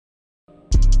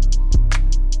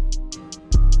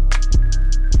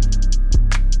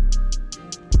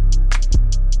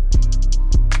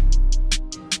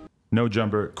No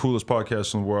Jumper, coolest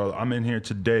podcast in the world. I'm in here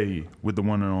today with the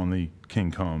one and only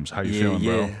King Combs. How you feeling,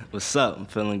 bro? What's up? I'm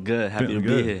feeling good. Happy Feeling to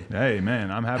good. be here. Hey,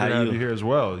 man, I'm happy to have you here as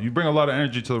well. You bring a lot of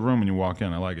energy to the room when you walk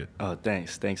in. I like it. Oh,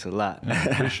 thanks. Thanks a lot. Yeah,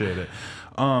 appreciate it.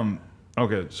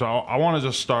 Okay, so I want to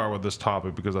just start with this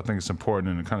topic because I think it's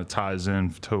important and it kind of ties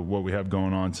in to what we have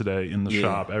going on today in the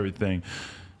shop, everything.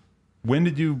 When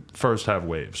did you first have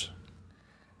waves?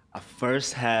 I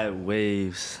first had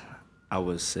waves, I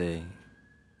would say,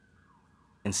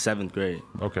 in 7th grade.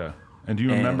 Okay. And do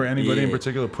you remember anybody in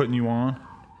particular putting you on?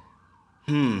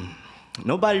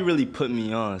 Nobody really put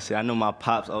me on. See, I know my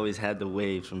pops always had the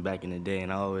waves from back in the day,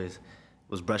 and I always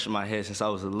was brushing my hair since I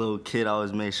was a little kid. I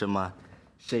always made sure my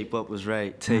shape up was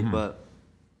right, tape up,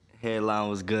 hairline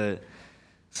was good.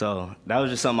 So that was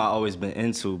just something I always been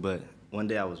into. But one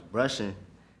day I was brushing,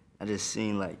 I just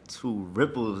seen like 2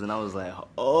 ripples, and I was like,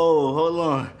 oh, hold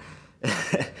on.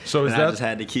 So is and that, I just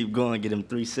had to keep going, get him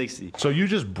 360. So you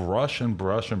just brush and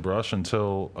brush and brush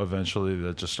until eventually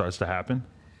that just starts to happen?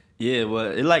 Yeah,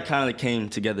 well, it like kind of came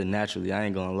together naturally. I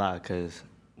ain't gonna lie, cause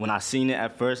when I seen it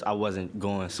at first, I wasn't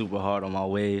going super hard on my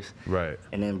waves. Right.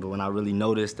 And then, but when I really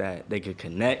noticed that they could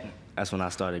connect, that's when I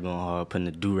started going hard, putting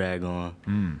the do-rag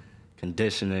on.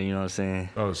 Conditioner, you know what I'm saying?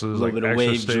 Oh, so there's a like little bit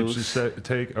extra of wave steps juice. you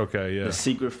take? Okay, yeah. The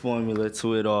secret formula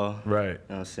to it all. Right. You know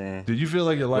what I'm saying? Did you feel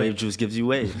like your life... Wave juice gives you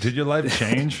waves. Did your life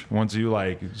change once you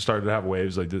like started to have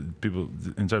waves? Like did people,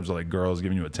 in terms of like girls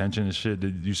giving you attention and shit,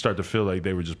 did you start to feel like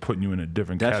they were just putting you in a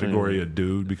different category of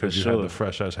dude because you had the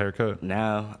fresh ass haircut?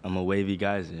 Now I'm a wavy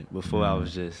geyser. Before I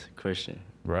was just Christian.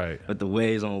 Right. But the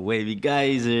waves on wavy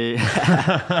geyser.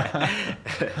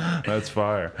 That's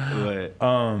fire. Right.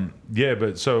 Yeah,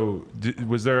 but so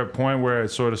was there a point where it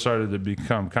sort of started to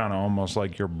become kind of almost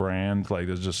like your brand? Like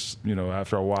there's just, you know,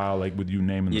 after a while, like with you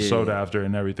naming the soda after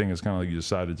and everything, it's kind of like you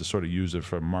decided to sort of use it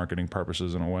for marketing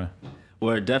purposes in a way?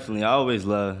 Well, definitely. I always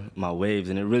loved my waves,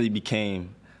 and it really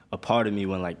became a part of me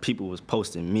when like people was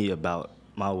posting me about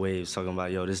my waves, talking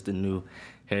about, yo, this is the new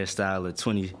hairstyle of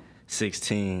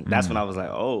 2016. That's when I was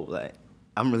like, oh, like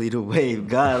I'm really the wave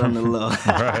god on the low.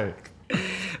 Right.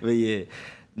 But yeah,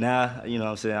 now, you know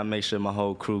what I'm saying, I make sure my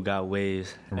whole crew got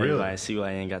waves. Really? Everybody see why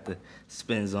I ain't got the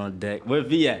spins on deck. Where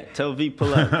V at? Tell V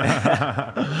pull up.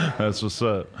 That's what's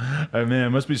up. And man, it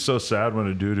must be so sad when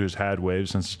a dude who's had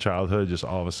waves since childhood, just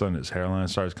all of a sudden his hairline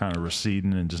starts kind of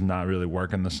receding and just not really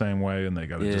working the same way, and they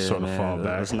got to just sort of fall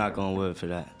back. It's not gonna work for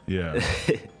that. Yeah.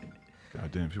 God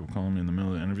damn, people calling me in the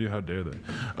middle of the interview. How dare they?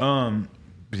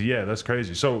 But yeah, that's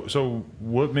crazy. So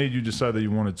what made you decide that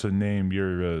you wanted to name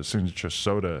your signature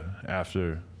soda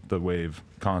after the wave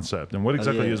concept? And what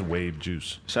exactly is wave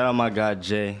juice? Shout out my guy,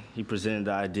 Jay. He presented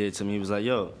the idea to me. He was like,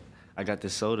 yo, I got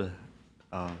this soda.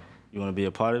 You want to be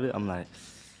a part of it? I'm like,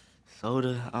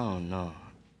 soda? I don't know.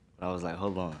 But I was like,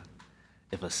 hold on.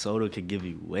 If a soda could give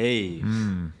you waves,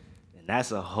 then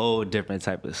that's a whole different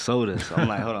type of soda. So I'm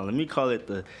like, hold on, let me call it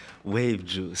the wave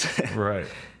juice. Right.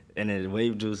 And then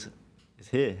wave juice is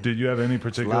here. Did you have any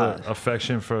particular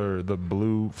affection for the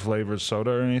blue flavored soda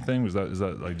or anything? Is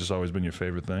that like just always been your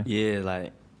favorite thing? Yeah,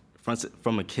 like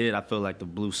from a kid, I feel like the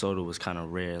blue soda was kind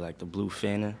of rare, like the blue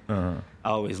Fanta. I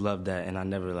always loved that, and I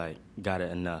never like got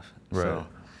it enough. Right. So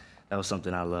that was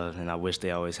something I loved, and I wish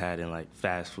they always had in like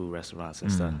fast food restaurants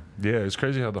and stuff. Yeah, it's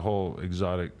crazy how the whole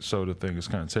exotic soda thing is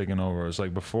kind of taking over. It's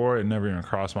like before it never even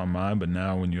crossed my mind, but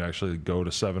now when you actually go to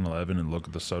 7-Eleven and look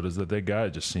at the sodas that they got,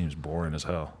 it just seems boring as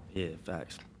hell. Yeah,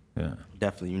 facts. Yeah.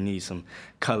 Definitely, you need some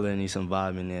color, need some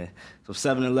vibe in there. So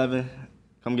 7-Eleven,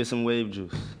 come get some wave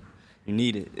juice. You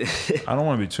need it. I don't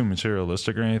want to be too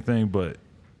materialistic or anything, but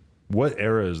what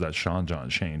era is that Sean John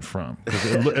chain from?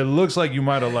 Because it looks like you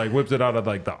might have like whipped it out of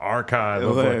like the archive.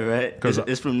 Right.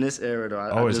 It's from this era though.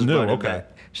 I it's just new. brought it Okay. back.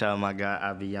 Shout out my guy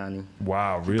Aviani.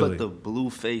 Wow, He really? put the blue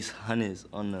face hundreds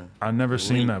on the. I've never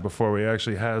seen link. that before. Where he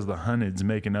actually has the hundreds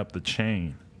making up the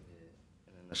chain.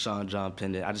 And the Sean John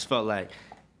pendant. I just felt like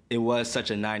it was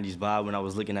such a 90s vibe when I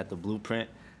was looking at the blueprint.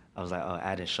 I was like, oh,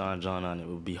 adding Sean John on it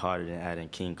would be harder than adding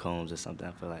King Combs or something.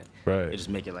 I feel like it just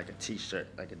make it like a T-shirt,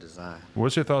 like a design.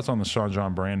 What's your thoughts on the Sean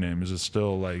John brand name? Is it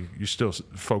still like you still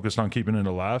focused on keeping it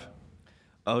alive?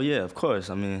 Oh yeah, of course.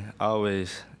 I mean, I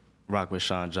always rock with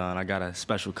Sean John. I got a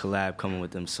special collab coming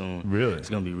with them soon. Really? It's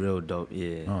gonna be real dope.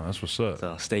 Yeah. Oh, that's what's up.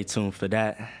 So stay tuned for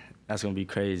that. That's gonna be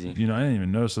crazy. You know, I didn't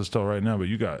even notice this till right now, but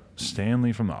you got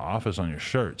Stanley from The Office on your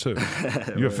shirt too.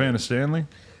 You a fan of Stanley?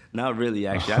 Not really,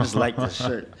 actually. I just like the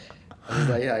shirt. I was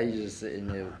like, yeah, he's just sitting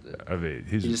there. I mean,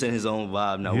 he's just in his own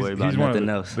vibe, not worried about he's nothing one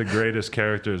of else. the greatest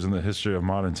characters in the history of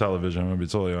modern television. I'm gonna be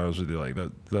totally honest with you. Like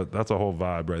that's a whole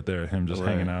vibe right there. Him just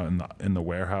hanging out in the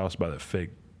warehouse by the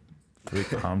fake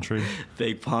Fake palm tree.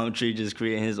 Fake palm tree, just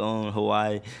creating his own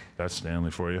Hawaii. That's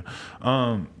Stanley for you.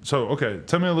 So okay,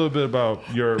 tell me a little bit about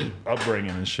your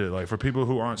upbringing and shit. Like for people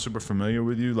who aren't super familiar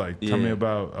with you, like tell me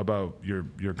about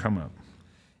your come up.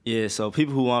 Yeah, so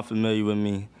people who aren't familiar with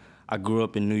me, I grew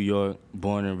up in New York,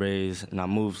 born and raised, and I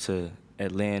moved to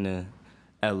Atlanta,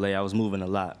 LA. I was moving a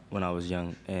lot when I was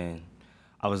young, and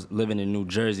I was living in New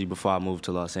Jersey before I moved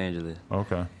to Los Angeles.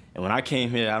 Okay. And when I came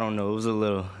here, I don't know, it was a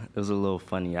little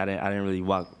funny. I didn't really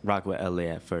rock with LA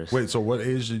at first. Wait, so what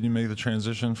age did you make the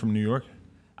transition from New York?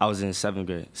 I was in 6th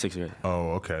grade.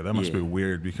 Oh, okay. That must be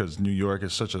weird because New York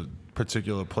is such a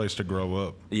particular place to grow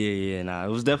up. Yeah, nah, it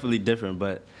was definitely different,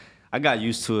 but I got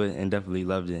used to it and definitely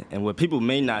loved it. And what people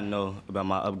may not know about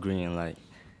my upbringing, like,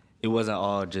 it wasn't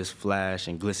all just flash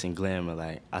and glitz and glamour.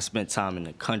 Like, I spent time in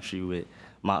the country with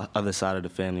my other side of the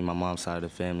family, my mom's side of the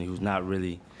family, who's not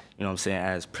really, you know what I'm saying,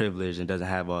 as privileged and doesn't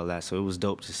have all that. So it was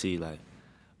dope to see, like,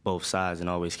 both sides and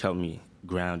always kept me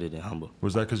grounded and humble.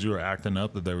 Was that because you were acting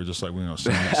up that they were just like, we're going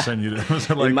to send you to, was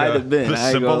it like it might have been.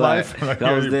 The Simple Life? Like,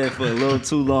 I was there for a little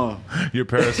too long. Your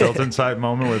Paris Hilton type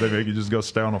moment where they make you just go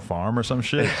stay on a farm or some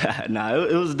shit? Nah,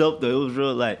 it was dope though. It was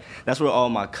real, like, that's where all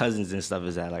my cousins and stuff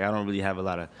is at. Like, I don't really have a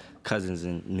lot of cousins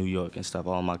in New York and stuff.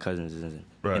 All my cousins is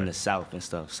in the South and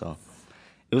stuff. So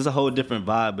it was a whole different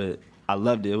vibe, but I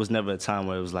loved it. It was never a time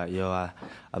where it was like, yo,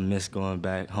 I miss going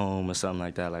back home or something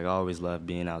like that. Like, I always loved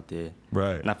being out there.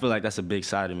 Right. And I feel like that's a big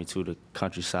side of me too, the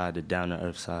countryside, the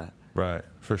down-to-earth side. Right,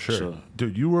 for sure.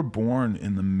 Dude, you were born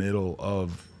in the middle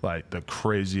of, like, the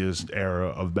craziest era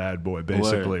of Bad Boy,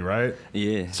 basically, right?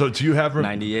 Yeah. So do you have...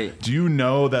 98. Do you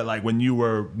know that, like, when you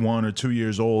were 1 or 2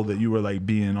 years old that you were, like,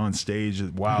 being on stage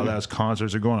at wild-ass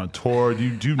concerts or going on tour? Do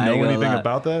you know anything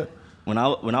about that? When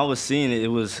I was seeing it, it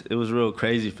was real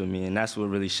crazy for me, and that's what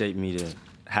really shaped me to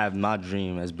have my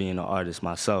dream as being an artist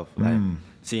myself. Like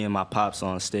seeing my pops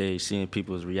on stage, seeing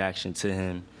people's reaction to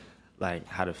him, like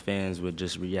how the fans would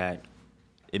just react.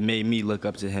 It made me look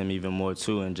up to him even more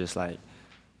too, and just like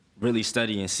really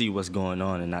study and see what's going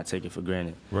on and not take it for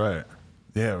granted. Right.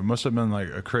 Yeah, it must have been like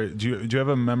a crazy. Do you have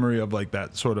a memory of like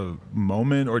that sort of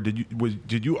moment, or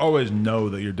did you always know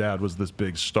that your dad was this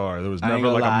big star? There was never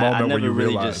like a moment where you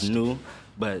really realized. just knew,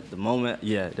 but the moment,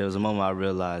 there was a moment I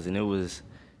realized, and it was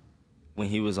when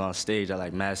he was on stage at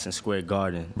like Madison Square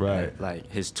Garden, right? Like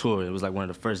his tour. It was like one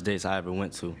of the first dates I ever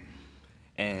went to,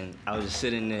 and I was just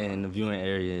sitting there in the viewing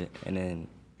area, and then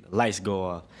the lights go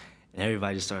off, and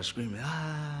everybody just starts screaming,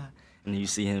 ah, and then you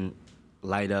see him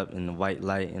light up in the white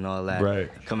light and all that. Right.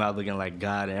 Come out looking like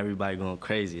God and everybody going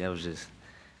crazy. That was just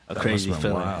a crazy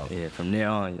feeling. Wild. Yeah, from there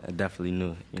on, I definitely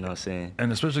knew, you know what I'm saying?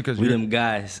 And especially because we them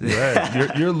guys.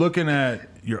 Right. You're looking at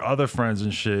your other friends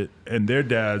and shit, and their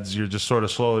dads, you're just sort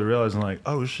of slowly realizing like,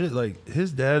 oh shit, like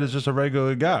his dad is just a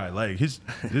regular guy. Like his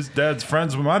dad's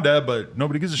friends with my dad, but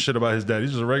nobody gives a shit about his dad. He's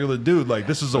just a regular dude. Like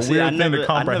this is a weird thing to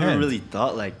comprehend. I never really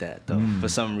thought like that though, for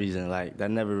some reason. Like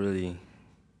that never really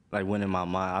like went in my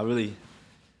mind. I really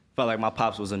felt like my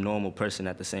pops was a normal person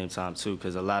at the same time too,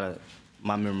 because a lot of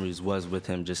my memories was with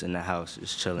him just in the house,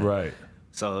 just chilling. Right.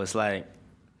 So it's like,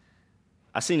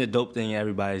 I seen the dope thing in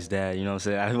everybody's dad, you know what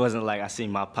I'm saying? It wasn't like I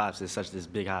seen my pops as such this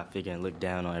big hot figure and look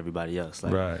down on everybody else.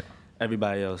 Like,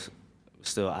 everybody else was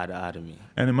still eye to eye to me.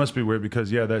 And it must be weird because,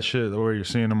 that shit where you're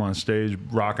seeing him on stage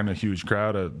rocking a huge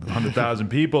crowd of 100,000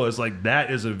 people, it's like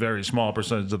that is a very small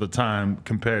percentage of the time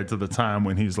compared to the time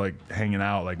when he's like hanging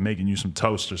out, like making you some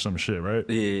toast or some shit, right?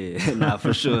 Yeah, nah,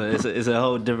 for sure. It's a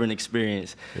whole different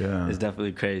experience. Yeah. It's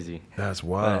definitely crazy. That's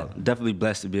wild. But definitely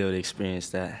blessed to be able to experience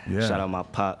that. Yeah. Shout out my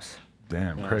pops.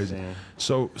 Damn, you know crazy.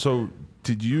 So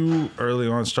did you early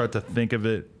on start to think of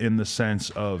it in the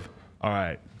sense of, all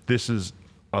right, this is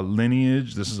a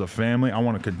lineage, this is a family, I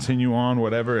want to continue on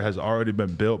whatever has already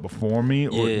been built before me?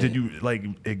 Or did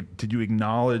you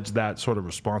acknowledge that sort of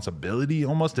responsibility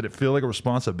almost? Did it feel like a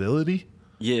responsibility?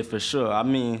 Yeah, for sure. I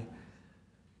mean,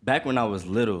 back when I was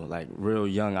little, like real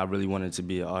young, I really wanted to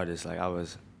be an artist. Like I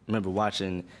remember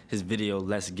watching his video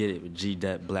Let's Get It with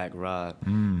G-Dep, Black Rob,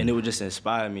 and it would just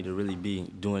inspire me to really be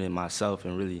doing it myself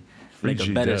and really make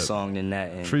a better song than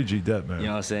that. And, free G-Dep, man. You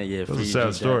know what I'm saying? Yeah, that's a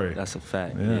sad story. That's a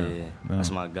fact. Yeah. That's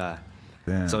my guy.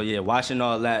 Damn. So yeah, watching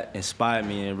all that inspired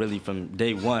me, and really from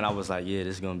day one, I was like, yeah,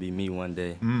 this is gonna be me one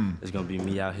day. It's gonna be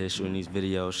me out here shooting these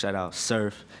videos. Shout out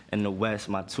Surf and The West,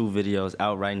 my 2 videos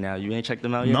out right now. You ain't checked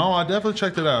them out yet? No, I definitely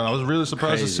checked it out. I was really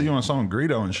surprised to see you on song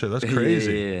Greedo and shit. That's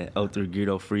crazy. Yeah. 03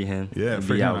 Greedo, free him. Yeah, He'll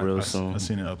free be him. out real soon. I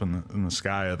seen it up in the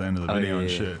sky at the end of the video and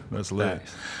shit. That's lit.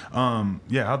 Facts.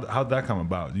 How'd that come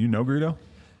about? Do you know Greedo?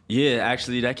 Yeah,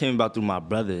 actually, that came about through my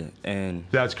brother, and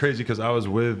That's crazy because I was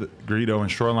with Greedo and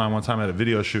Shoreline one time at a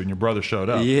video shoot, and your brother showed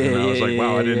up. yeah, and I was like,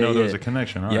 wow, I didn't know there was yeah. a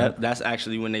connection. All Yep, right. that's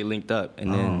actually when they linked up,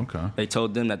 and then okay. they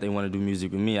told them that they want to do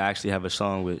music with me. I actually have a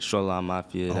song with Shoreline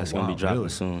Mafia that's gonna wow, be dropping really?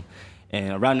 soon,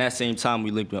 and around that same time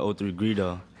we linked with O3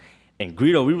 Greedo. And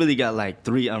Greedo, we really got like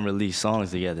 3 unreleased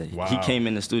songs together. Wow. He came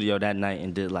in the studio that night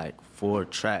and did like 4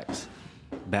 tracks,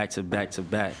 back to back to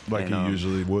back. Like and, he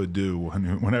usually would do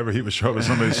whenever he would show up at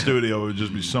somebody's studio. It would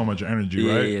just be so much energy,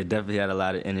 yeah, right? yeah, definitely had a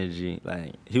lot of energy.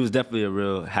 Like he was definitely a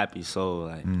real happy soul.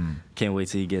 Like can't wait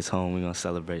till he gets home. We're gonna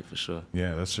celebrate for sure.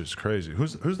 Yeah, that's just crazy.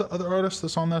 Who's the other artist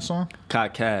that's on that song? Kai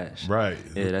Cash. Right.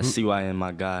 Yeah, that's CYN,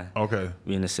 my guy. Okay.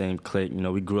 We in the same clique. You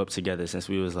know, we grew up together since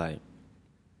we was like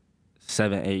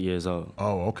 7, 8 years old.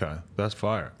 Oh, okay. That's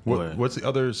fire. Word. What's the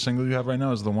other single you have right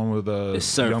now? Is the one with It's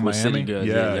Surf Young with Miami? City Girls.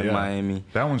 Yeah, Young Miami.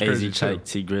 That one's crazy AZ too. Chike,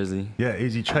 T Grizzly. Yeah,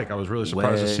 AZ Check. I was really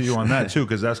surprised to see you on that too,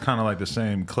 because that's kind of like the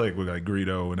same clique with like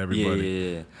Greedo and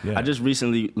everybody. Yeah. I just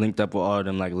recently linked up with all of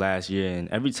them like last year, and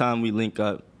every time we link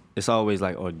up, it's always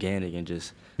like organic and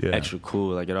just extra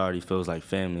cool. Like it already feels like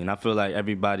family, and I feel like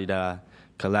everybody that I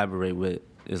collaborate with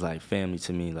is like family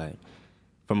to me. Like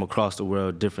from across the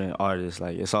world, different artists.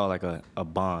 Like it's all like a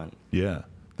bond. Yeah,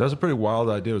 that's a pretty wild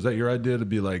idea. Was that your idea to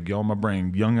be like, yo, my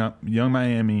brain, Young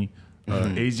Miami,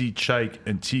 AZ Chike,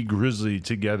 and T Grizzly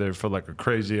together for like a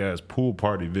crazy ass pool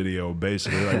party video,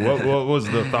 basically? Like, what was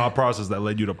the thought process that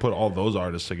led you to put all those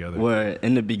artists together? Where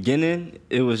in the beginning,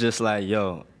 it was just like,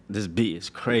 yo, this beat is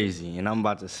crazy, and I'm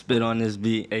about to spit on this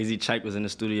beat. AZ Chike was in the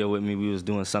studio with me. We was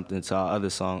doing something to our other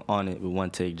song On It with One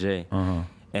Take J.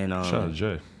 And Shout out to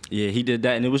Jay. yeah, he did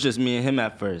that, and it was just me and him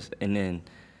at first. And then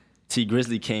T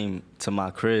Grizzly came to my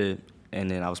crib,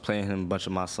 and then I was playing him a bunch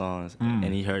of my songs,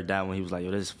 and he heard that one. He was like,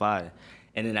 yo, this is fire.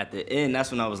 And then at the end,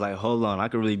 that's when I was like, hold on, I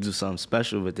could really do something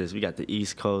special with this. We got the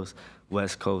East Coast,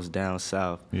 West Coast, down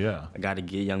south. Yeah. I got to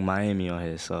get Young Miami on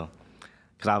here, so.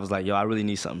 Because I was like, yo, I really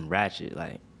need something ratchet,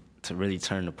 like, to really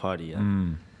turn the party up.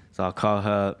 So I called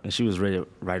her up, and she was ready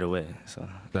right away. So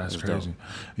That's it was crazy. dope.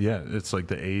 Yeah, it's like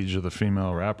the age of the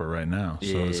female rapper right now.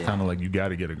 So it's Yeah. kind of like you got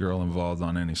to get a girl involved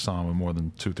on any song with more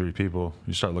than 2-3 people.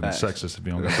 You start looking Facts. sexist if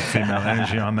you don't got the female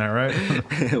energy on there,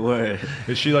 right? Word.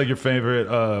 Is she like your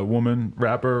favorite woman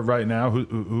rapper right now?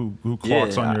 Who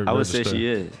clocks on your I would register? say she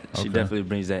is. She Okay. definitely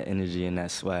brings that energy and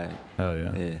that swag. Hell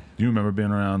yeah. Yeah. Do you remember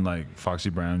being around like Foxy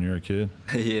Brown when you were a kid?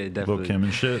 Yeah, definitely. Lil Kim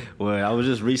and shit? Well, I was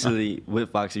just recently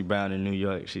with Foxy Brown in New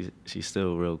York. She's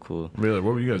still real cool. Really?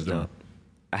 What were you guys doing? Dope.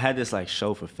 I had this like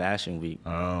show for Fashion Week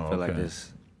Oh, for like okay.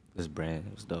 this brand.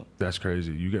 It was dope. That's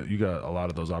crazy. You got a lot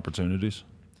of those opportunities?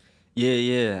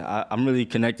 Yeah. I'm really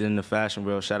connected in the fashion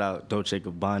world. Shout out Dolce &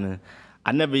 Gabbana.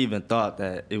 I never even thought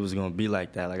that it was gonna be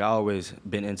like that. Like I always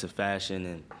been into fashion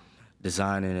and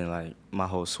designing, and like my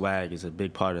whole swag is a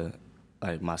big part of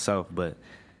like myself. But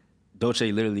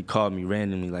Dolce literally called me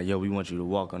randomly, like, yo, we want you to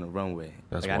walk on the runway.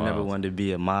 That's like I never wild. wanted to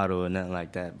be a model or nothing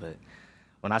like that. But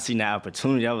when I seen that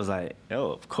opportunity, I was like,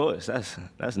 yo, of course,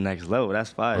 that's next level. That's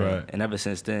fire. Right. And ever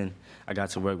since then, I got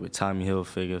to work with Tommy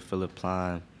Hilfiger, Philip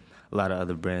Plein, a lot of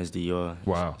other brands, Dior.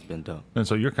 Wow. It's been dope. And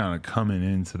so you're kind of coming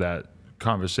into that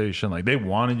conversation like they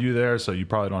wanted you there, so you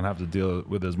probably don't have to deal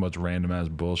with as much random ass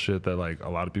bullshit that like a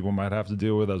lot of people might have to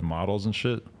deal with as models and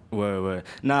shit. Word.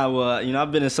 Nah, well, you know,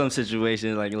 I've been in some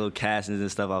situations, like little castings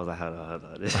and stuff. I was like, hold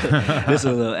on. This is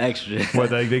a little extra. What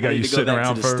they got I need you to go sitting back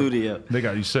around to the for? studio. They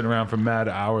got you sitting around for mad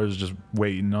hours just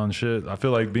waiting on shit. I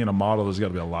feel like being a model, there's got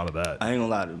to be a lot of that. I ain't gonna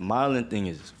lie, the modeling thing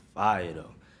is fire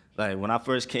though. Like when I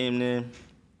first came in,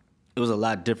 it was a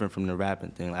lot different from the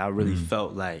rapping thing. Like I really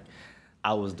felt like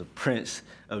I was the prince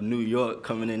of New York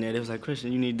coming in there. They was like,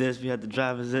 Christian, you need this, we had the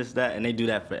drivers, this, that. And they do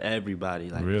that for everybody.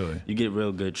 Like Really? you get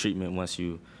real good treatment once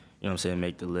you know what I'm saying,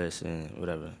 make the list and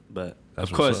whatever. But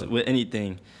That's of what's course, up. with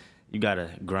anything, you gotta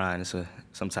grind. It's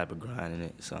some type of grind in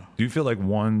it. So Do you feel like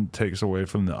one takes away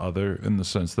from the other in the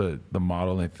sense that the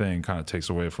modeling thing kind of takes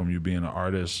away from you being an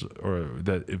artist, or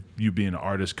that if you being an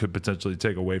artist could potentially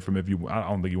take away from if you, I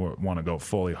don't think you want to go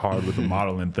fully hard with the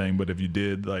modeling thing, but if you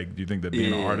did, like, do you think that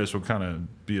being an Yeah. artist would kind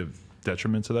of be a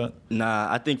detriment to that? nah,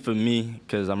 I think for me,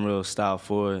 because I'm real style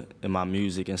forward in my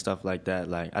music and stuff like that,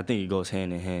 like I think it goes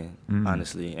hand in hand,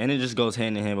 honestly. And it just goes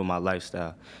hand in hand with my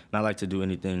lifestyle. And I like to do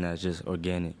anything that's just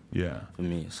organic Yeah, for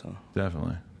me, so.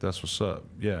 definitely. That's what's up.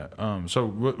 Yeah. So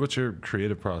what's your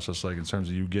creative process like in terms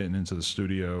of you getting into the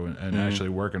studio and actually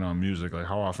working on music? Like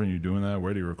how often are you doing that?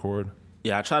 Where do you record?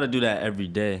 Yeah, I try to do that every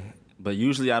day, but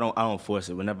usually I don't force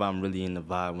it. Whenever I'm really in the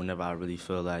vibe, whenever I really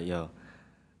feel like, yo,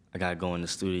 I gotta go in the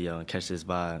studio and catch this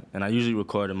vibe. And I usually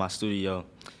record in my studio.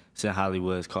 It's in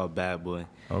Hollywood. It's called Bad Boy.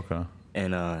 Okay.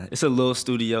 And it's a little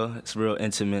studio. It's real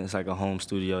intimate. It's like a home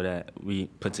studio that we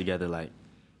put together like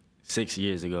 6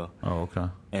 years ago. Oh, okay.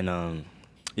 And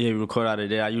yeah, we record out of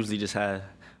there. I usually just have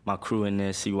my crew in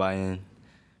there, CYN,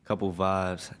 couple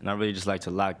vibes, and I really just like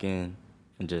to lock in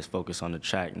and just focus on the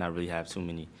track, not really have too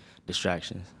many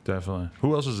distractions. Definitely.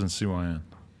 Who else is in CYN?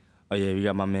 Oh yeah, we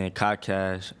got my man Kai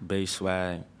Cash, Bass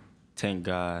Swag, Tank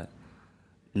God,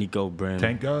 Nico Brim,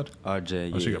 Tank God? RJ.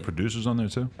 Yeah. Oh, so you got producers on there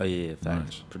too? Oh yeah, facts.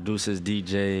 Nice. Producers,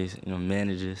 DJs,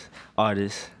 managers,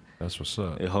 artists. That's what's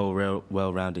up. A whole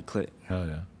well-rounded clique. Hell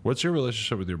yeah. What's your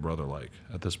relationship with your brother like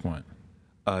at this point?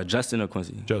 Justin or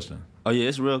Quincy? Justin. Oh yeah,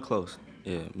 it's real close.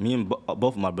 Yeah, me and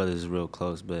both of my brothers is real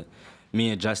close, but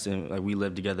me and Justin, like, we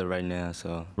live together right now,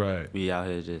 so right. we out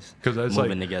here just 'Cause that's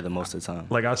moving like, together most of the time.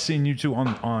 Like, I seen you two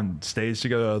on stage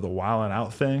together, the Wild 'N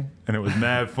Out thing, and it was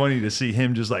mad funny to see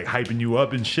him just like hyping you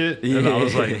up and shit. And I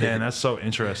was like, man, that's so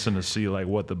interesting to see like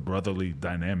what the brotherly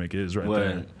dynamic is right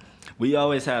there. We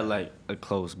always had like a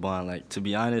close bond. Like, to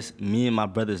be honest, me and my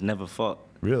brothers never fought.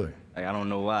 Really? Like, I don't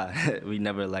know why. We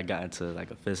never like got into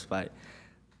like a fist fight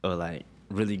or like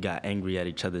really got angry at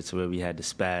each other to where we had to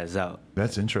spaz out.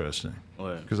 That's interesting.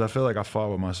 Word. Because I feel like I fought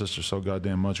with my sister so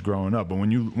goddamn much growing up. But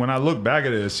when I look back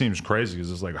at it, it seems crazy because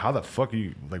it's like, how the fuck are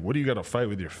you, like, what do you got to fight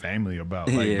with your family about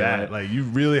like Yeah, that? right. Like, you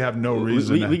really have no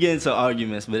reason. We get into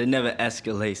arguments, but it never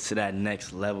escalates to that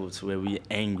next level to where we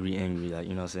angry. Like,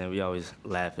 you know what I'm saying? We always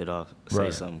laugh it off, say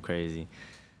Right. something crazy.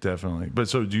 Definitely. But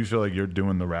so do you feel like you're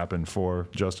doing the rapping for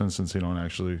Justin since he don't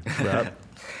actually rap?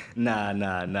 Nah,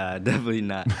 definitely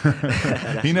not.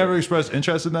 He never expressed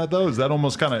interest in that though? Is that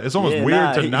almost kind of, it's almost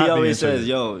weird to not he be always into says, it.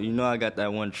 yo, I got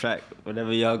that one track.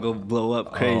 Whatever y'all go blow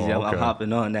up crazy, Oh, I'm okay.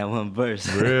 hopping on that one verse.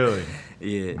 Really?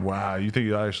 Yeah. Wow. You think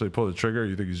he'll actually pull the trigger or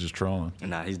you think he's just trolling?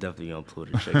 Nah, he's definitely gonna pull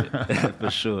the trigger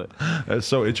for sure. That's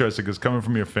so interesting because coming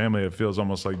from your family, it feels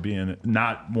almost like being,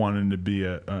 not wanting to be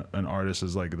an artist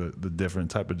is like the different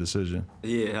type of decision.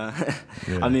 Yeah.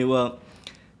 Yeah. I mean, well,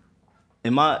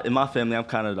 in my family, I'm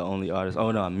kind of the only artist. Oh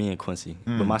no, me and Quincy.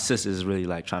 But my sisters is really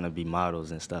like trying to be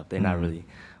models and stuff. They're not really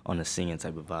on the singing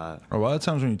type of vibe. A lot of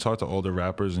times when you talk to older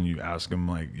rappers and you ask them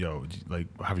like, yo, like,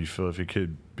 how do you feel if your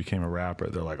kid became a rapper?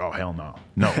 They're like, oh, hell no.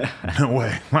 No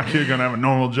way. My kid's gonna have a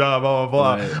normal job, blah,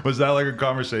 blah, blah. Right. Was that like a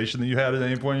conversation that you had at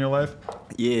any point in your life?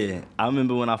 Yeah, I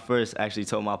remember when I first actually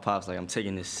told my pops, like, I'm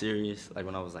taking this serious, like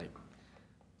when I was like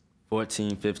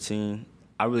 14, 15,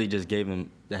 I really just gave him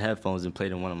the headphones and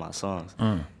played him one of my songs.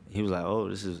 He was like, oh,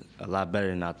 this is a lot better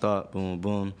than I thought, boom,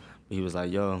 boom. But he was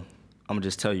like, yo, I'm gonna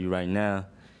just tell you right now,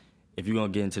 if you're gonna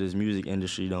get into this music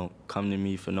industry, don't come to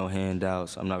me for no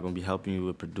handouts. I'm not gonna be helping you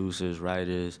with producers,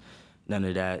 writers, none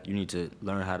of that. You need to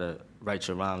learn how to write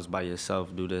your rhymes by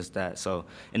yourself, do this, that. So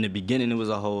in the beginning, it was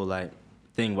a whole like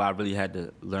thing where I really had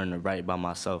to learn to write by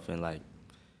myself and like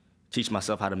teach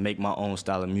myself how to make my own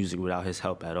style of music without his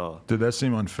help at all. Did that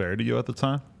seem unfair to you at the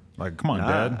time? Like, come on,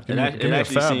 Nah, Dad, give me it a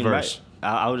actually fab seemed verse. right.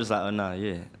 I was just like, oh, nah,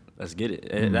 yeah, let's get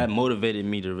it. That motivated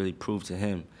me to really prove to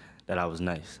him that I was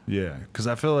nice. Yeah, because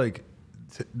I feel like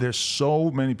there's so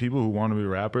many people who want to be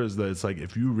rappers that it's like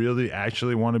if you really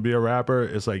actually want to be a rapper,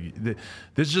 it's like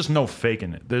there's just no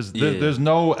faking it. There's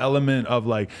no element of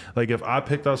like if I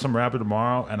picked out some rapper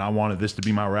tomorrow and I wanted this to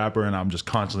be my rapper and I'm just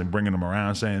constantly bringing him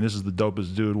around saying this is the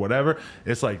dopest dude, whatever.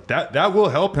 It's like that will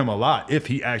help him a lot if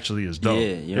he actually is dope.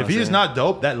 Yeah, you know if what I'm he's saying? not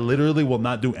dope, that literally will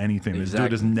not do anything. This dude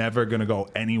Exactly. is never gonna go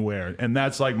anywhere, and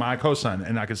that's like my cosign.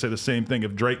 And I could say the same thing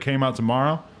if Drake came out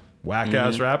tomorrow, whack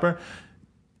ass rapper.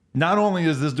 Not only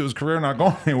is this dude's career not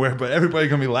going anywhere, but everybody's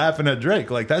gonna be laughing at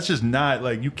Drake. Like that's just not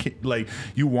like you can't, like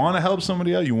you want to help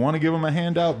somebody out, you want to give them a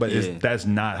handout, but Yeah. that's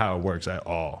not how it works at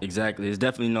all. Exactly. There's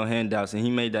definitely no handouts. And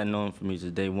he made that known for me to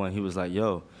day one. He was like,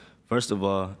 yo, first of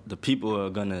all, the people are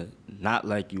going to not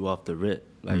like you off the rip.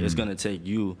 Like, it's going to take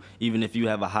you, even if you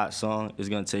have a hot song, it's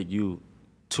going to take you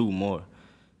 2 more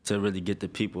to really get the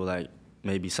people, like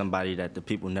maybe somebody that the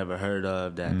people never heard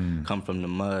of that come from the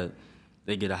mud.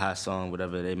 They get a hot song,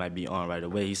 whatever they might be on right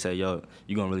away. He said, yo,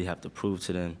 you're going to really have to prove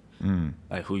to them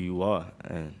like who you are.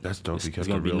 And That's dope. It's, He kept it's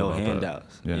going it to be real no about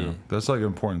handouts. That. Yeah, that's like an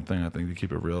important thing I think to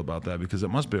keep it real about that because it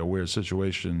must be a weird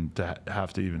situation to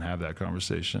have to even have that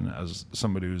conversation as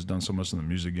somebody who's done so much in the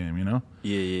music game. You know?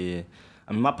 Yeah.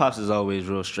 I mean, my pops is always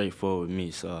real straightforward with me,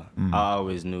 so I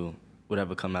always knew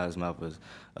whatever come out of his mouth was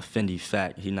a Fendi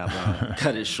fact. He not gonna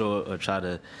cut it short or try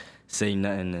to say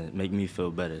nothing to make me feel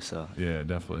better. So Yeah,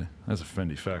 definitely. That's a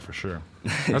Fendi fact for sure.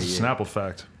 That's a Yeah. Snapple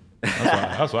fact.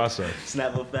 That's what I say.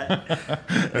 Snapple fact.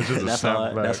 That's just a That's Snapple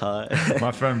hard. fact. That's hard.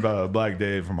 My friend Black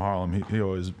Dave from Harlem, he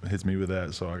always hits me with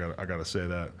that, so I gotta say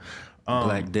that.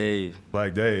 Black Dave.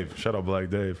 Black Dave, shout out Black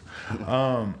Dave.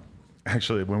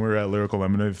 Actually, when we were at Lyrical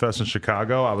Lemonade Fest in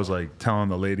Chicago, I was like telling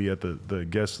the lady at the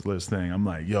guest list thing, I'm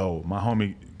like, yo, my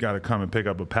homie got to come and pick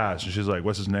up a pass. And she's like,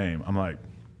 what's his name? I'm like,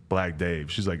 Black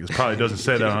Dave. She's like, it probably doesn't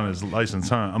say that on his license,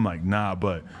 huh? I'm like, nah,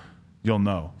 but you'll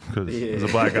know because there's a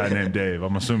black guy named Dave.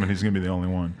 I'm assuming he's going to be the only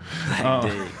one. Black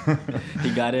Dave.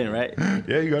 He got in, right?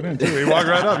 Yeah, he got in too. He walked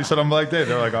right up. He said, I'm Black Dave.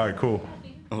 They're like, all right, cool.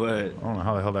 Word. I don't know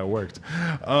how the hell that worked.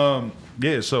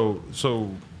 Yeah, so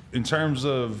in terms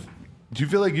of, do you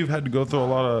feel like you've had to go through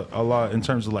a lot in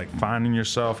terms of like finding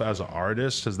yourself as an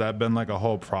artist? Has that been like a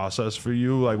whole process for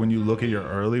you? Like when you look at your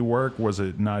early work, was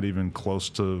it not even close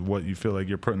to what you feel like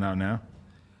you're putting out now?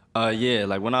 Yeah,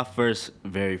 like when I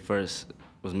very first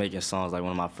was making songs, like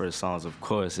one of my first songs, of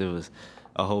course, it was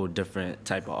a whole different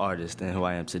type of artist than who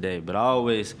I am today. But I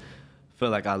always feel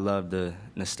like I love the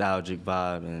nostalgic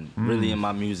vibe and really in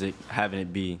my music having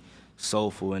it be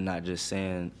soulful and not just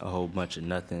saying a whole bunch of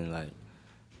nothing. Like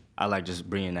I like just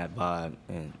bringing that vibe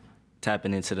and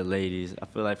tapping into the ladies. I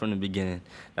feel like from the beginning,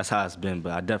 that's how it's been,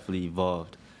 but I definitely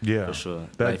evolved. Yeah, for sure.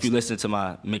 Like if you listen to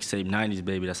my mixtape 90s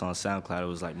Baby that's on SoundCloud, it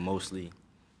was like mostly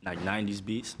like 90s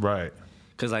beats. Right.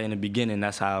 Cause like in the beginning,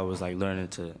 that's how I was like learning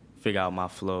to figure out my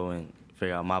flow and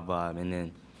figure out my vibe. And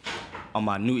then on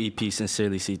my new EP,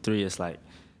 Sincerely C3, it's like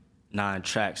 9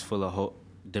 tracks full of whole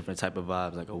different type of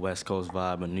vibes, like a West Coast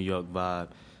vibe, a New York vibe,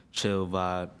 chill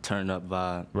vibe, turn up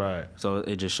vibe. Right. So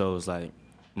it just shows like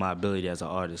my ability as an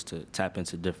artist to tap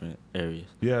into different areas.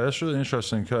 Yeah, that's really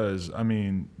interesting because I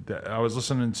mean, I was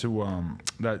listening to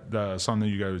that song that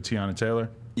you got with Tiana Taylor.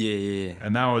 Yeah.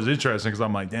 And that was interesting because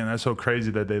I'm like, damn, that's so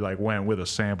crazy that they like went with a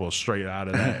sample straight out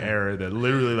of that era, that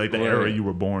literally like the era you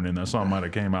were born in. That song might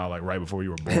have came out like right before you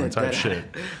were born, type shit.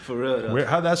 For real though.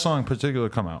 How'd that song in particular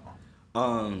come out?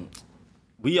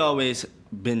 We always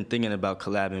been thinking about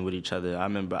collabing with each other. I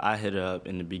remember I hit her up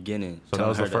in the beginning. So that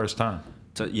was the first time?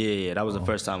 Yeah, that was the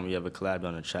first time we ever collabed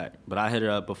on a track. But I hit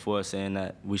her up before saying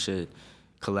that we should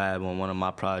collab on one of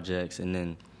my projects, and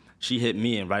then she hit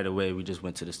me, and right away we just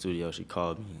went to the studio. She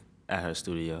called me at her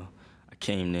studio. I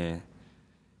came there,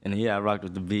 and yeah, I rocked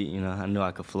with the beat. You know, I knew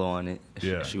I could flow on it.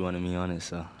 She wanted me on it,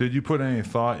 so. Did you put any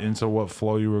thought into what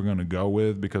flow you were gonna go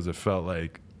with? Because it felt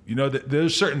like, you know,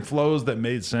 there's certain flows that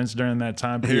made sense during that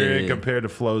time period compared to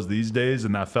flows these days,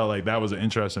 and I felt like that was an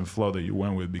interesting flow that you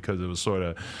went with because it was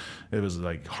it was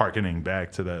like hearkening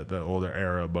back to the older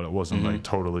era, but it wasn't like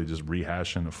totally just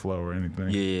rehashing the flow or anything.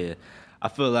 Yeah, I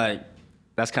feel like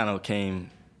that's kind of came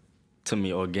to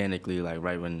me organically, like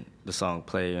right when the song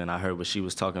played and I heard what she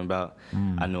was talking about.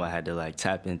 I knew I had to like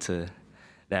tap into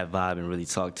that vibe and really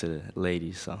talk to the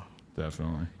ladies, so.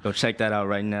 Definitely. Go check that out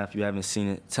right now if you haven't seen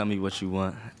it. Tell Me What You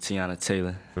Want, Tiana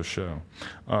Taylor. For sure.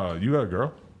 You got a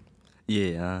girl?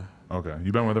 Yeah. Okay.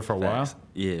 You been with her for a while?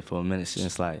 Yeah, for a minute,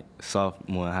 since like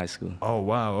sophomore in high school. Oh,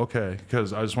 wow. Okay.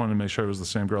 Because I just wanted to make sure it was the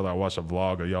same girl that I watched a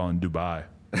vlog of y'all in Dubai.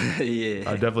 Yeah.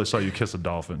 I definitely saw you kiss a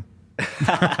dolphin.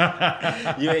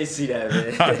 You ain't see that,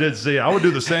 man. I did see it. I would do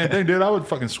the same thing, dude. I would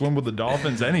fucking swim with the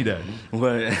dolphins any day.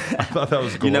 What? I thought that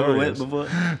was glorious. You never went before?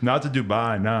 Not to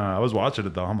Dubai, nah. I was watching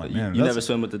it though. I'm like, man. You never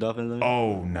swim with the dolphins? Though?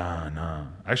 Oh, nah.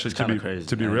 Actually, crazy,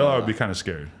 to be real, I would be kind of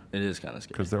scared. It is kind of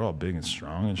scary. Because they're all big and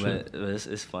strong and shit. But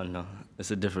it's fun though. It's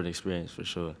a different experience for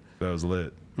sure. That was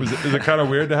lit. Is it kind of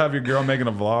weird to have your girl making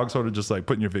a vlog, sort of just like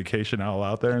putting your vacation all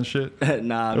out there and shit?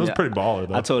 Nah, it was pretty baller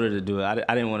though. I told her to do it. I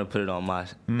didn't want to put it on my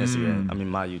Instagram. I mean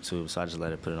my YouTube, so I just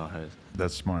let her put it on hers.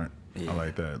 That's smart. Yeah. I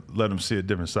like that. Let them see a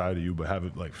different side of you, but have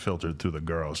it like filtered through the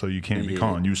girl, so you can't be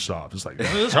calling you soft. It's like,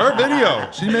 it's her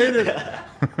video. She made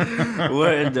it.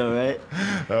 Word though, right?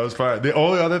 That was fine. The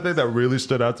only other thing that really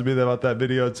stood out to me about that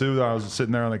video too, I was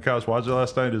sitting there on the couch watching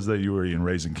last night, is that you were eating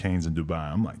Raising Cane's in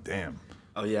Dubai. I'm like, damn.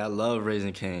 Oh yeah, I love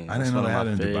Raising Cane's. I didn't know they had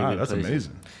it in Dubai. That's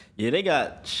amazing. Yeah, they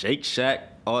got Shake Shack,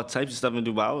 all types of stuff in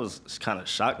Dubai. I was kind of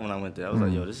shocked when I went there. I was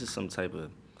like, yo, this is some type of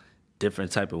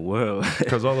different type of world.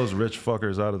 Because all those rich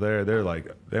fuckers out of there, they're like,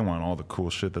 they want all the cool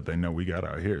shit that they know we got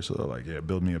out here. So they're like, yeah,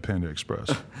 build me a Panda Express.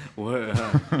 Word,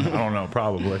 huh? I don't know,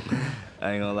 probably.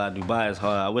 I ain't gonna lie, Dubai is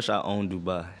hard. I wish I owned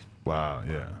Dubai. Wow,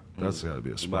 yeah. That's gotta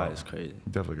be a spot. Dubai is crazy.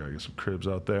 Definitely gotta get some cribs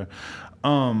out there.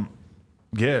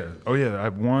 Yeah. Oh yeah, I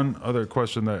have one other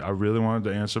question that I really wanted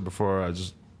to answer before I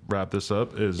just wrap this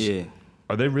up is,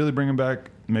 are they really bringing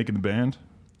back Making the Band?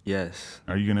 Yes.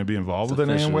 Are you gonna be involved with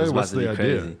it in any way? What's the idea?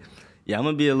 Crazy. Yeah, I'm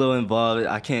gonna be a little involved.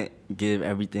 I can't give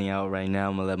everything out right now.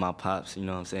 I'm gonna let my pops, you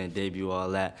know what I'm saying, debut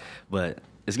all that. But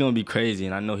it's gonna be crazy,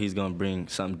 and I know he's gonna bring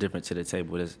something different to the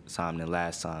table this time than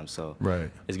last time. So right.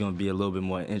 It's gonna be a little bit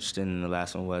more interesting than the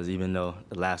last one was, even though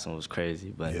the last one was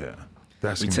crazy. But yeah.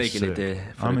 That's we gonna be taking sick. it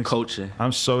there for the culture.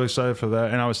 I'm so excited for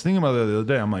that. And I was thinking about that the other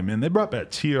day. I'm like, man, they brought back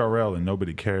TRL and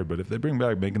nobody cared. But if they bring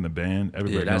back Making the Band,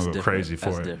 everybody's that's gonna go different. crazy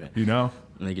That's for it. different. You know?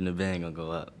 Making the Band gonna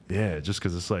go up. Yeah, just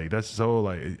because it's like that's so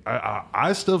like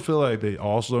I still feel like they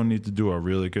also need to do a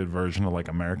really good version of like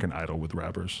American Idol with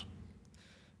rappers.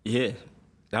 Yeah,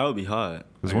 that would be hard.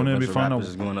 Because wouldn't it be fun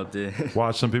to going up there?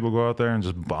 watch some people go out there and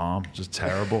just bomb, just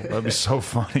terrible? That'd be so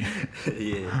funny.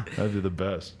 Yeah, That'd be the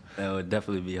best. that would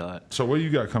definitely be hard. So what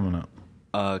you got coming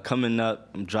up? Coming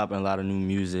up, I'm dropping a lot of new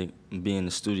music. I'm being in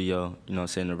the studio, you know what I'm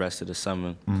saying, the rest of the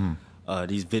summer.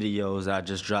 These videos I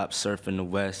just dropped, Surfing the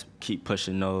West, keep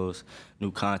pushing those. New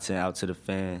content out to the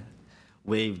fan.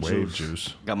 Wave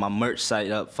Juice. Got my merch site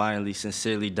up finally,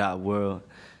 sincerely.world.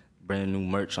 Brand new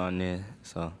merch on there.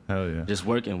 So Hell yeah. just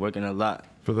working a lot.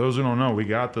 For those who don't know, we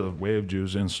got the Wave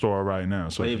Juice in store right now.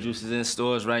 So Wave Juice is in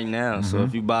stores right now. So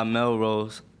if you buy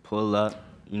Melrose, pull up.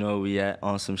 You know where we at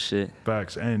on some shit.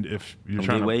 facts. And if you're Don't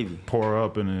trying be to wavy. pour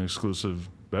up an exclusive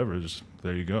beverage,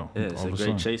 there you go. Yeah, it's All a of great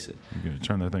sudden, chaser. You can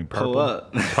turn that thing purple. Pull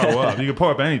up. Pull up. You can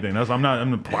pour up anything. I'm not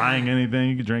implying anything.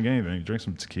 You can drink anything. You drink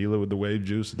some tequila with the Wave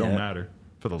Juice. It don't Yeah. matter.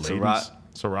 For the ladies. Ciroc.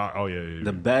 Ciroc. Oh, yeah.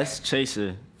 The best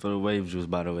chaser for the Wave Juice,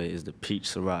 by the way, is the peach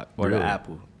Ciroc or Really? the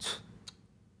apple.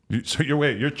 So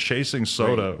you're chasing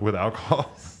soda with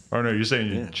alcohol? Or no, you're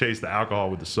saying you chase the alcohol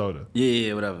with the soda.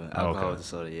 Yeah, whatever. Alcohol Okay. with the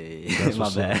soda. Yeah. That's My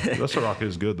what's up. bad. That Ciroc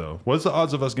is good, though. What's the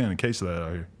odds of us getting a case of that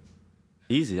out here?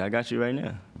 Easy. I got you right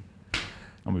now.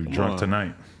 I'm going to be drunk on.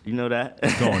 tonight. You know that?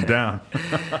 Going down.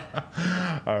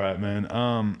 All right, man.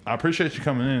 I appreciate you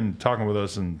coming in, talking with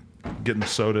us, and getting the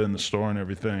soda in the store and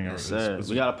everything. Yes, sir.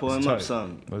 We gotta pull him tight. up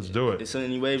something. Let's do it. Is there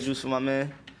any Wave Juice for my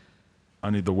man?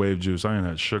 I need the Wave Juice. I ain't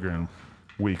had sugar in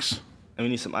weeks. And we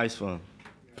need some ice for him.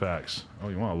 Facts. Oh,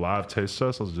 you want a live taste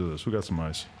test? Let's do this. We got some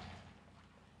ice.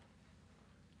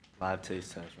 Live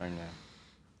taste test right now.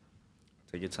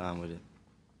 Take your time with it.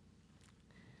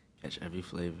 Catch every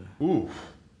flavor. Ooh.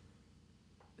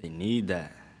 They need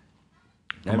that.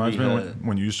 Reminds me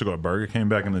when you used to go to Burger King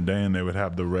back in the day and they would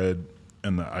have the red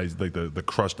and the ice, like the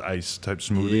crushed ice type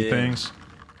smoothie things.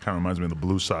 Kind of reminds me of the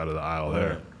blue side of the aisle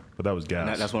there. But that was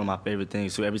gas. That's one of my favorite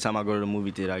things. So every time I go to the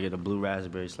movie theater, I get a blue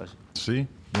raspberry slushie. See?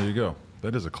 There you go.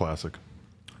 That is a classic.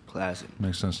 Classic.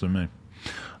 Makes sense to me.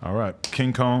 All right.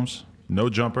 King Combs, No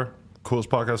Jumper. Coolest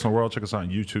podcast in the world. Check us out on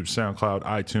YouTube, SoundCloud,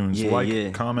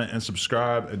 iTunes. Comment, and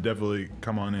subscribe. And definitely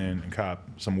come on in and cop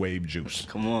some Wave Juice.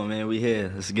 Come on, man. We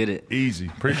here. Let's get it. Easy.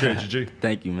 Appreciate you, G.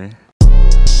 Thank you, man.